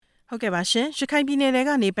ဟုတ်ကဲ့ပါရှင်ရခိုင်ပြည်နယ်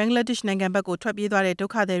ကနေဘင်္ဂလားဒေ့ရှ်နိုင်ငံဘက်ကိုထွက်ပြေးသွား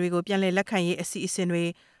တဲ့ဒုက္ခသည်တွေကိုပြန်လည်လက်ခံရေးအစီအစဉ်တွေ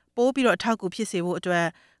ပိုးပြီးတော့အထောက်အကူဖြစ်စေဖို့အတွက်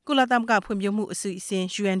ကုလသမဂ္ဂဖွံ့ဖြိုးမှုအစီအစဉ်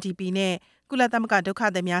UNDP နဲ့ကုလသမဂ္ဂဒုက္ခ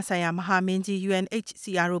သည်များဆိုင်ရာမဟာမင်းကြီး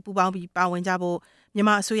UNHCR တို့ပူးပေါင်းပြီးပါဝင်ကြဖို့မြန်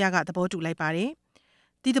မာအစိုးရကသဘောတူလိုက်ပါတယ်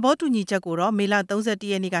။ဒီသဘောတူညီချက်ကိုတော့မေလ31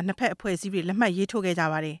ရက်နေ့ကနှစ်ဖက်အဖွဲ့အစည်းတွေလက်မှတ်ရေးထိုးခဲ့ကြ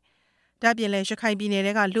ပါတယ်။ဒါ့အပြင်လည်းရခိုင်ပြည်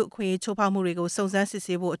နယ်ကလူ့အခွင့်အရေးချိုးဖောက်မှုတွေကိုစုံစမ်းစစ်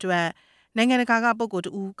ဆေးဖို့အတွက်နိုင်ငံတကာကပုဂ္ဂိုလ်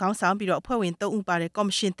တဦးခေါင်းဆောင်ပြီးတော့အဖွဲ့ဝင်3ဦးပါ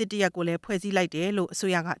တဲ့ကော်မရှင်တစ်တရက်ကိုလည်းဖွဲ့စည်းလိုက်တယ်လို့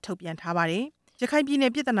အစိုးရကထုတ်ပြန်ထားပါတယ်။ရခိုင်ပြည်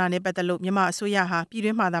နယ်ပြည်ထနာနဲ့ပတ်သက်လို့မြန်မာအစိုး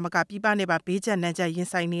ရဟာပြည်တွင်းမှာသာမကပြည်ပနဲ့ပါဘေးကျပ်နံကျပ်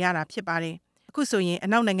ရင်ဆိုင်နေရတာဖြစ်ပါတယ်။အခုဆိုရင်အ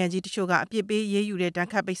နောက်နိုင်ငံကြီးတချို့ကအပြစ်ပေးရေးယူတဲ့တန်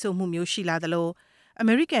ခတ်ပိတ်ဆို့မှုမျိုးရှိလာသလို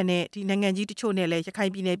အမေရိကန်နဲ့ဒီနိုင်ငံကြီးတချို့နဲ့လည်းရ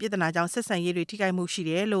ခိုင်ပြည်နယ်ပြည်ထနာကြောင့်ဆက်ဆံရေးတွေထိခိုက်မှုရှိ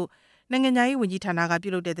တယ်လို့နိုင်ငံရေးဝန်ကြီးဌာနက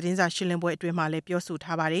ပြုလုပ်တဲ့သတင်းစာရှင်းလင်းပွဲအတွင်းမှာလည်းပြော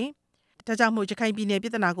ဆိုထားပါတယ်။ဒါကြောင့်မို့ရခိုင်ပြည်နယ်ပြ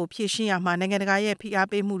ည်ထနာကိုဖြည့်ရှင်းရမှာနိုင်ငံတကာရဲ့ဖိအား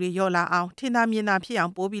ပေးမှုတွေလျော့လာအောင်ထင်သာမြင်သာဖြစ်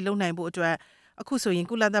အောင်ပို့ပြီးလုပ်နိုင်ဖို့အတွက်အခုဆိုရင်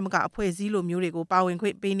ကုလသမဂ္ဂအဖွဲ့အစည်းလိုမျိုးတွေကိုပါ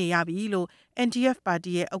ဝင်ခွင့်ပေးနေရပြီလို့ NDF ပါ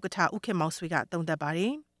တီရဲ့ဥက္ကဋ္ဌဦးခင်မောင်ဆွေကသုံးသပ်ပါတ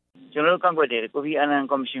ယ်။ကျွန်တော်တို့ကန့်ကွက်တယ်ကိုဖီအာနန်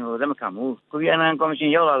ကော်မရှင်ကိုလက်မခံဘူး။ကိုဖီအာနန်ကော်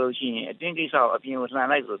မရှင်ရောက်လာလို့ရှိရင်အတွင်းကိစ္စကိုအပြင်ကိုလှန်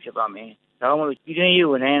လိုက်လို့ဖြစ်သွားမယ်။ဒါကြောင့်မို့လို့ပြည်တွင်း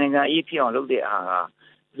ရေးကိုနိုင်ငံအရေးဖြစ်အောင်လုပ်တဲ့အား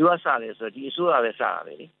ကလူကစားတယ်ဆိုတော့ဒီအစိုးရပဲစားတာပဲ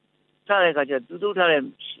လေ။စားတဲ့အခါကျသူတို့ထား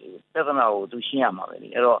တဲ့ပြဿနာကိုသူရှင်းရမှာပဲလေ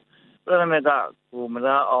။အဲ့တော့ပြဿနာကကို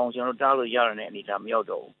မလားအောင်ကျွန်တော်တို့တားလို့ရရတဲ့အနေအထားမ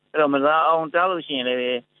ရောက်တော့ဘူး။အဲ့တော့မလားအောင်တားလို့ရှိရင်လ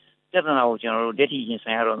ည်းပြဿနာကိုကျွန်တော်တို့တက်ထီရင်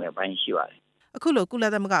ဆိုင်ရတော့မယ်အပိုင်းရှိပါတယ်။အခုလိုကု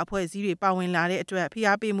လသမဂ္ဂအဖွဲ့အစည်းတွေပါဝင်လာတဲ့အတွက်ဖိ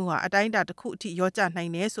အားပေးမှုဟာအတိုင်းအတာတစ်ခုအထိရောကျ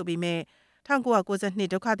နိုင်တယ်ဆိုပေမဲ့1992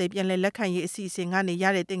ဒုက္ခသည်ပြန်လည်လက်ခံရေးအစီအစဉ်ကနေရ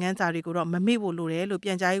တဲ့သင်ခန်းစာတွေကိုတော့မမေ့ဖို့လိုတယ်လို့ပြ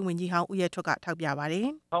န်ကြားရေးဝန်ကြီးဟောင်းဦးရဲထွဋ်ကထောက်ပြပါတယ်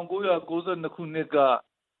။1992ခုနှစ်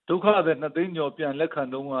ကဒုက္ခသည်2သိန်းကျော်ပြန်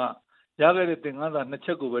လက်ခံတော့ရခဲ့တဲ့သင်ခန်းစာ2ချ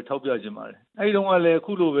က်ကိုပဲထောက်ပြခြင်းပါတယ်။အဲဒီတုန်းကလည်း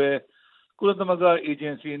အခုလိုပဲကုလသမဂ္ဂအေဂျ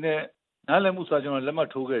င်စီနဲ့နားလည်မှုစာချုပ်နဲ့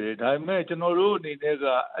လက်မှတ်ထိုးခဲ့တယ်။ဒါပေမဲ့ကျွန်တော်တို့အနေနဲ့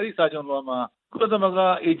ကအဲ့ဒီစာချုပ်တော်မှာကုလသမဂ္ဂ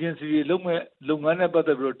အေဂျင်စီတွေလုပ်မဲ့လုပ်ငန်းနဲ့ပတ်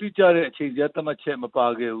သက်ပြီးတော့တိကျတဲ့အချိန်ကြာသတ်မှတ်ချက်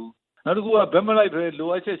မပါခဲ့ဘူး။နောက်တစ်ခုကဘက်မလိုက်ပဲ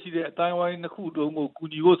လိုအပ်ချက်ရှိတဲ့အတိုင်းဝိုင်းနှစ်ခုတုံးကိုကူ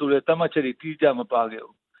ညီဖို့ဆိုတဲ့သတ်မှတ်ချက်တွေတိကျမပါခဲ့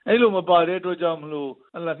ဘူး။အဲ့လိုမပါတဲ့အတွက်ကြောင့်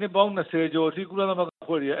မလို့နှစ်ပေါင်း20ကျော်အထိကုလသမဂ္ဂ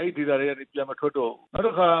အဖွဲ့တွေအဲ့ဒီဒေတာတွေပြန်မထွက်တော့ဘူး။နောက်တ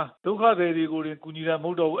စ်ခါဒုက္ခသည်တွေကိုကူညီတာ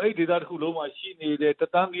မဟုတ်တော့ဘူး။အဲ့ဒီဒေတာတစ်ခုလုံးမှာရှိနေတဲ့တ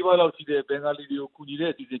သန်းကြီးပါးလောက်ရှိတဲ့ဘင်္ဂါလီတွေကိုကူညီ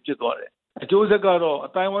တဲ့အစီအစဉ်ဖြစ်သွားတယ်။အကျိုးဆက်ကတော့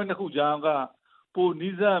အတိုင်းဝိုင်းတစ်ခုကြားကပို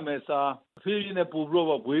နီးစပ်မယ်စာအဖေးကြီးနဲ့ပို့ပြီး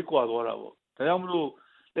တော့ဝေးကွာသွားတာပေါ့။ဒါကြောင့်မလို့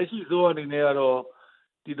လက်ရှိစိုးအနေနဲ့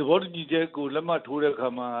ကတော့ဒီသဘောတူညီချက်ကိုလက်မှတ်ထိုးတဲ့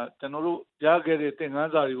အခါမှာကျွန်တော်တို့ရခဲ့တဲ့သင်ခ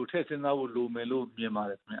န်းစာတွေကိုထည့်စဉ်းစားဖို့လိုမယ်လို့မြင်ပါ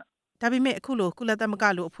တယ်ခင်ဗျ။ဒါပေမဲ့အခုလိုကုလသမဂ္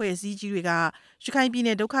ဂလိုအဖွဲ့အစည်းကြီးတွေကရခိုင်ပြည်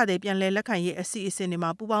နယ်ဒုက္ခသည်ပြန်လည်လက်ခံရေးအစီအစဉ်တွေ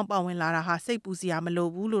မှာပူးပေါင်းပါဝင်လာတာဟာစိတ်ပူစရာမလို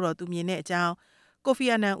ဘူးလို့တော့သူမြင်တဲ့အကြောင်း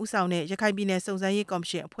ကိုဖီအာနန်ဦးဆောင်တဲ့ရခိုင်ပြည်နယ်စုံစမ်းရေးကော်မ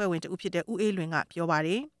ရှင်အဖွဲ့ဝင်တဦးဖြစ်တဲ့ဦးအေးလွင်ကပြောပါ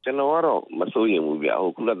တယ်။ကျွန်တော်ကတော့မစိုးရိမ်ဘူးဗျ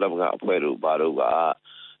။ကုလသမဂ္ဂအဖွဲ့တို့ဘာတို့က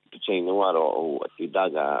တစ်ချိန်လုံးကတော့အတိတ်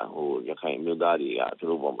ကရခိုင်မျိုးသားတွေ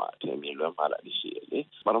ကသူတို့ပေါ်မှာအထင်မြင်လွှမ်းမှားတာရှိတယ်လေ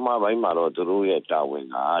။ပထမပိုင်းမှာတော့သူတို့ရဲ့တာဝန်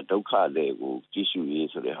ကဒုက္ခတွေကိုကြည့်ရှု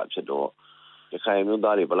ရေးဆိုတဲ့ဟာဖြစ်တော့ရခိုင်မျိုး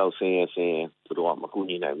သားတွေဘယ်လောက်ဆင်းရဲသူတို့ကမကူ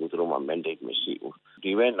ညီနိုင်ဘူးသူတို့မှာ mandate မရှိဘူး။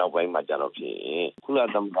ဒီဘက်နောက်ပိုင်းမှာကြတော့ဖြစ်ရင်ကု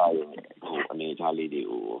လသမဂ္ဂရဲ့အနေအထားလေးတွေ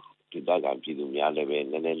ကိုဒီတကပြည်သူများလ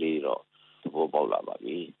ည်းပဲနည်းနည်းလေးတော့သဘော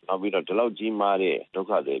ပေါက်လာပါပြီ။နောက်ပြီးတော့ဒီလောက်ကြီးမားတဲ့ဒုက္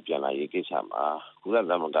ခတွေပြန်လာရေးကိစ္စမှာကုလ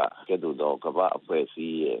သမဂ္ဂကဲ့သို့သောကမ္ဘာအဖွဲ့အ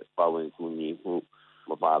စည်းရဲ့ပါဝင်ကူညီ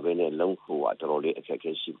မှုမပါဘဲနဲ့လုံးဖို့ကတော်တော်လေးအခက်အ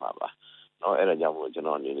ခဲရှိမှာပါ။အဲ့ဒါကြောင့်မို့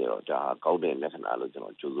ကျွန်တော်အနေနဲ့တော့ဒါကောက်တဲ့လက္ခဏာလို့ကျွန်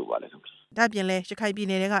တော်ကြိုးဆိုပါတယ်ခင်ဗျ။ဒါပြင်လဲရခိုင်ပြည်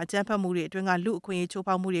နယ်ကအကြမ်းဖက်မှုတွေအတွင်းကလူအခွင့်အရေး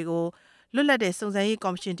ချိုးဖောက်မှုတွေကိုလွတ်လပ်တဲ့စုံစမ်း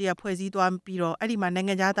ရေးကော်မရှင်တရက်ဖွဲ့စည်းသွားပြီးတော့အဲ့ဒီမှာ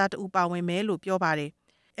နိုင်ငံသားတဦးပါဝင်မယ်လို့ပြောပါတယ်။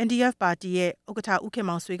 NDF ပါတီရဲ့ဥက္ကဋ္ဌဦး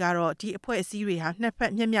ခင်မောင်ဆွေကတော့ဒီအဖွဲ့အစည်းတွေဟာနှစ်ဖ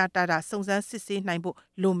က်မျှမျှတတစုံစမ်းစစ်ဆေးနိုင်ဖို့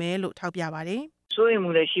လိုမယ်လို့ထောက်ပြပါတယ်။စိုးရိမ်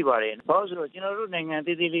မှုလည်းရှိပါတယ်။ဘာလို့ဆိုတော့ကျွန်တော်တို့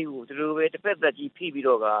နိုင်ငံသေးသေးလေးကိုဒီလိုပဲတစ်ဖက်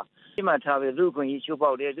သက်ကြီးဖိပြီးတော့ကဒီမှာထားပြီးလူ့အခွင့်အရေးချိုး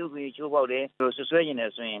ဖောက်တယ်လို့ဆွဆွဲနေတ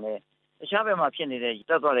ယ်ဆိုရင်လည်းတခြားဘက်မှာဖြစ်နေတဲ့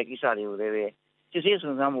တတ်သွားတဲ့ကိစ္စတွေကိုလည်းပဲစစ်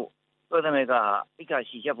ဆေးစုံစမ်းမှုပြည်သမက်ကအိတ်ခါ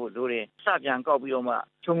ရှိချက်ဖို့လိုတယ်။စပြန်ကောက်ပြီးတော့မှ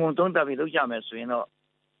ခြုံငုံသုံးသပ်ပြီးလုပ်ကြမယ်ဆို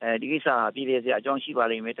ရင်တော့ဒီကိစ္စဟာပြည်သေးစရာအကြောင်း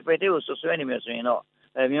ရှိပါလိမ့်မယ်။တစ်ဖက်တည်းကိုဆွဆွဲနေမယ်ဆို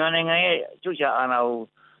ရင်တော့မြန်မာနိုင်ငံရဲ့အချုပ်အခြာအာဏာကို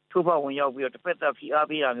ထိုးဖောက်ဝင်ရောက်ပြီးတော့တစ်ဖက်သက်ဖိ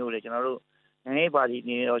အားပေးတာမျိုးလေကျွန်တော်တို့နိုင်ငံရေးပါတီ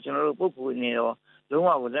နေတော့ကျွန်တော်တို့ပုဂ္ဂိုလ်နေတော့လုံး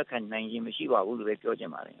ဝကိုလက်ခံနိုင်ခြင်းမရှိပါဘူးလို့ပဲပြောချင်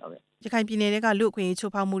ပါတယ်ဟုတ်ကဲ့ရခိုင်ပြည်နယ်ကလူ့အခွင့်အ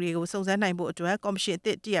ရေးချိုးဖောက်မှုတွေကိုစုံစမ်းနိုင်ဖို့အတွက်ကော်မရှင်အသ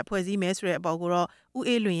စ်တရက်ဖွဲ့စည်းမယ်ဆိုတဲ့အပေါ်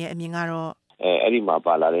ကိုတော့ဦးအေးလွင်ရဲ့အမြင်ကတော့အဲ့ဒီ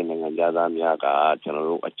မှာပါလာတဲ့နိုင်ငံသားများကကျွန်တော်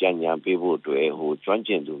တို့အကြံဉာဏ်ပေးဖို့အတွက်ကျွမ်းကျ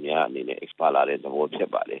င်သူများအနေနဲ့ expert လာတဲ့သ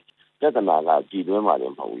ဘောဖြစ်ပါတယ်ပြဿနာကပြည်တွင်းမှာလည်း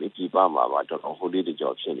မဟုတ်ဘူးလေပြည်ပမှာပါတော်တော်ဟိုလေး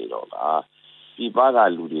တကြောဖြစ်နေတော့ပြည်ပ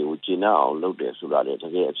ကလူတွေကိုကျင့်အောင်လုပ်တယ်ဆိုတာလေတ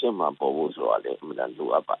ကယ်အဖြစ်မှန်ပေါ်ဖို့ဆိုတာလေအမှန်တန်လို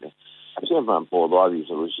အပ်ပါတယ်အဖြစ်မှန်ပေါ်သွားပြီ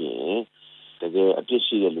ဆိုလို့ရှိရင်တကယ်အပြစ်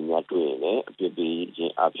ရှိတဲ့လူများတွေ့ရင်လည်းအပြစ်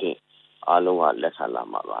ပေးခြင်းအဖြစ်အားလုံးကလက်ခံလာ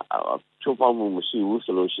မှာပါချိုးဖောက်မှုမရှိ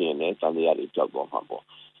ဘူးဆိုလို့ရှိရင်လည်းတန်တရားတွေကြောက်သွား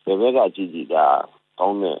မှာပေါ့ဘ ဘက်ကကြည့်ကြည့်ကကော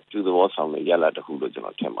င်းတဲ့ကျူသဘောဆောင်တဲ့ရလဒ်တစ်ခုလို့ကျွန်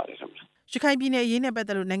တော်ထင်ပါတယ်ခင်ဗျရခိုင်ပြည်နယ်အရေးနဲ့ပတ်သ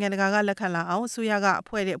က်လို့နိုင်ငံတကာကလက်ခံလာအောင်အစိုးရကအ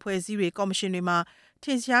ဖွဲ့အစည်းတွေကော်မရှင်တွေမှာထ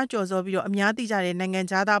င်ရှားကြော်စောပြီးတော့အများသိကြတဲ့နိုင်ငံ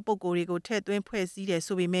ခြားသားပုဂ္ဂိုလ်တွေကိုထည့်သွင်းဖွဲ့စည်းတယ်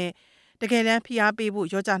ဆိုပေမဲ့တကယ်တမ်းဖိအားပေးဖို့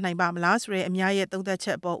ရောကြနိုင်ပါမလားဆိုတဲ့အများရဲ့သုံးသပ်ချ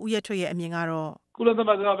က်ပေါ်ဦးရထွေရဲ့အမြင်ကတော့ကုလသ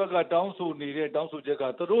မဂ္ဂဘက်ကတောင်းဆိုနေတဲ့တောင်းဆိုချက်က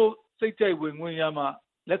သူတို့စိတ်ကြိုက်ဝင်ခွင့်ရမှ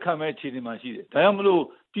လက်ခံမဲ့အခြေအနေမှာရှိတယ်ဒါကြောင့်မလို့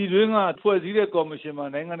ပြည်တွင်းကဖွဲ့စည်းတဲ့ကော်မရှင်မှာ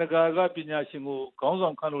နိုင်ငံတကာကပညာရှင်ကိုခေါင်းဆော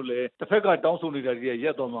င်ခန့်လို့လည်းတစ်ဖက်ကတောင်းဆိုနေတာတွေရ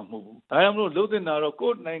က်သွားမှာမဟုတ်ဘူးဒါကြောင့်မလို့လှုပ်တင်တာတော့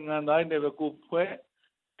ကိုယ်နိုင်ငံသားတွေပဲကိုဖွဲ့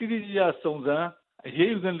တိတိကျကျစုံစမ်းအရေး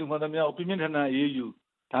ယူတဲ့လူမှန်သမျှကိုပြင်းပြင်းထန်ထန်အရေးယူ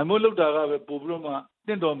ဒါမျိုးလုပ်တာကပဲပို့ပြီးတော့မှတ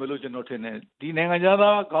င့်တော်မယ်လို့ကျွန်တော်ထင်တယ်ဒီနိုင်ငံ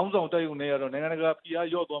သားခေါင်းဆောင်တိုက်ရုံနဲ့ရတော့နိုင်ငံတကာဖိအား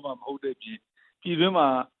ရော့သွားမှာမဟုတ်တဲ့ပြည်တွင်းမှာ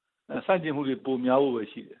စန့်ကျင်မှုတွေပိုများဖို့ပဲ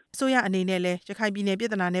ရှိတယ်အစိုးရအနေနဲ့လည်းရခိုင်ပြည်နယ်ပြ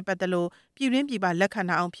ည်ထနာနဲ့ပတ်သက်လို့ပြည်တွင်းပြည်ပလက်ခံ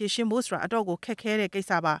အောင်ဖြည့်ရှင်းဖို့ဆိုတာအတော့ကိုခက်ခဲတဲ့ကိစ္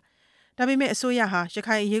စပါဒါပေမဲ့အစိုးရဟာရ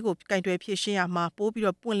ခိုင်အရေးကိုကင်တွယ်ဖြည့်ရှင်းရမှာပိုးပြီး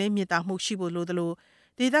တော့ပွင့်လင်းမြင်သာမှုရှိဖို့လိုသလို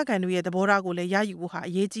ဒေသခံတွေရဲ့သဘောထားကိုလည်းရယူဖို့ဟာ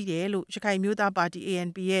အရေးကြီးတယ်လို့ရခိုင်မျိုးသားပါတီ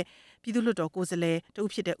ANP ရဲ့ပြည်သူ့လွှတ်တော်ကိုယ်စားလှယ်တဦး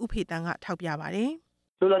ဖြစ်တဲ့ဥဖေတန်းကထောက်ပြပါတယ်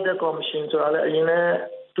လွတ်လပ်တဲ့ကော်မရှင်ဆိုတာလည်းအရင်လည်း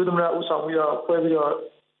ဒုသမရဦးဆောင်ပြီးတော့ဖွဲ့ပြီးတော့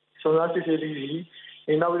စုံစမ်းစစ်ဆေးပြီး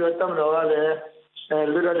ပြီနောက်ပြီးတော့တပ်မတော်ကလည်း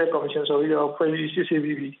လွတ်လပ်တဲ့ကော်မရှင်ဆိုပြီးတော့ဖွဲ့ပြီးစစ်ဆေး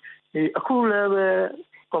ပြီးပြီအခုလည်းပဲ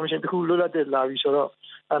ကော်မရှင်တစ်ခုလွတ်လပ်တဲ့လာပြီဆိုတော့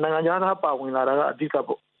နိုင်ငံသားပါဝင်လာတာကအဓိက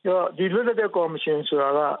ပေါ့ဒီလွတ်လပ်တဲ့ကော်မရှင်ဆိုတာ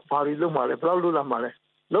ကဘာတွေလုပ်မှာလဲဘယ်လောက်လွတ်လပ်မှာလဲ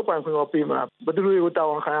လုပ်ပိုင်ခွင့်ကိုပေးမှာဘယ်သူတွေကိုတာ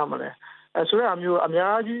ဝန်ခံရမှာလဲဆိုရအမျိုးအ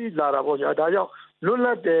များကြီးလာတာပေါ့ကြာဒါကြောင့်လွတ်လ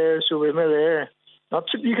ပ်တယ်ဆိုပေမဲ့လည်း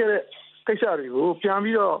ဖြစ်ပြီးခဲ့တဲ့ကိစ္စတွေကိုပြန်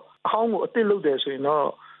ပြီးတော့အဟောင်းကိုအစ်စ်လုပ်တယ်ဆိုရင်တော့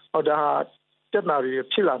ဒါပြဿနာတွေ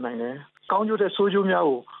ဖြစ်လာနိုင်တယ်ကောင်းကျိုးတဲ့ဆိုးကျိုးများ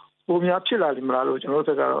ကိုပုံများဖြစ်လာလိမ့်မလားလို့ကျွန်တော်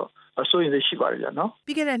တို့ကတော့အစိုးရတွေရှိပါတယ်ဗျာနော်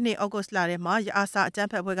ပြီးခဲ့တဲ့နှစ်ဩဂတ်စ်လထဲမှာရအာဆာအကြမ်း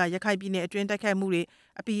ဖက်အဖွဲ့ကရခိုင်ပြည်နယ်အတွင်းတိုက်ခိုက်မှုတွေ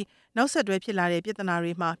အပြီးနောက်ဆက်တွဲဖြစ်လာတဲ့ပြည်ထနာ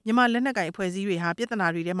တွေမှာမြန်မာလက်နက်ကိုင်အဖွဲ့အစည်းတွေဟာပြည်ထနာ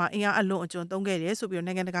တွေထဲမှာအင်အားအလွန်အကျွံသုံးခဲ့တယ်ဆိုပြီးတော့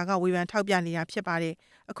နိုင်ငံတကာကဝေဖန်ထောက်ပြနေတာဖြစ်ပါတယ်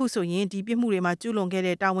အခုဆိုရင်ဒီပြစ်မှုတွေမှာကျူးလွန်ခဲ့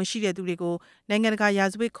တဲ့တာဝန်ရှိတဲ့သူတွေကိုနိုင်ငံတကာရာ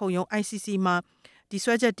ဇဝတ်ခုံရုံး ICC မှာဒီ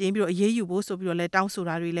ဆွဲချက်တင်ပြီးတော့အရေးယူဖို့ဆိုပြီးတော့လဲတောင်းဆို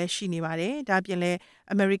တာတွေလည်းရှိနေပါတယ်ဒါပြင်လဲ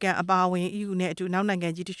American အပါအဝင် EU နဲ့အတူနောက်နိုင်ငံ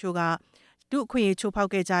ကြီးတချို့ကဒုအခွင့်အရေးချိုးဖောက်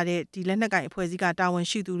ခဲ့ကြတဲ့ဒီလက်နက်ကိုင်အဖွဲ့အစည်းကတာဝန်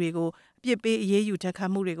ရှိသူတွေကိုအပြစ်ပေးအရေးယူထပ်ခ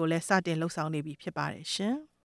တ်မှုတွေကိုလည်းစတင်လှုပ်ဆောင်နေပြီဖြစ်ပါတယ်ရှင်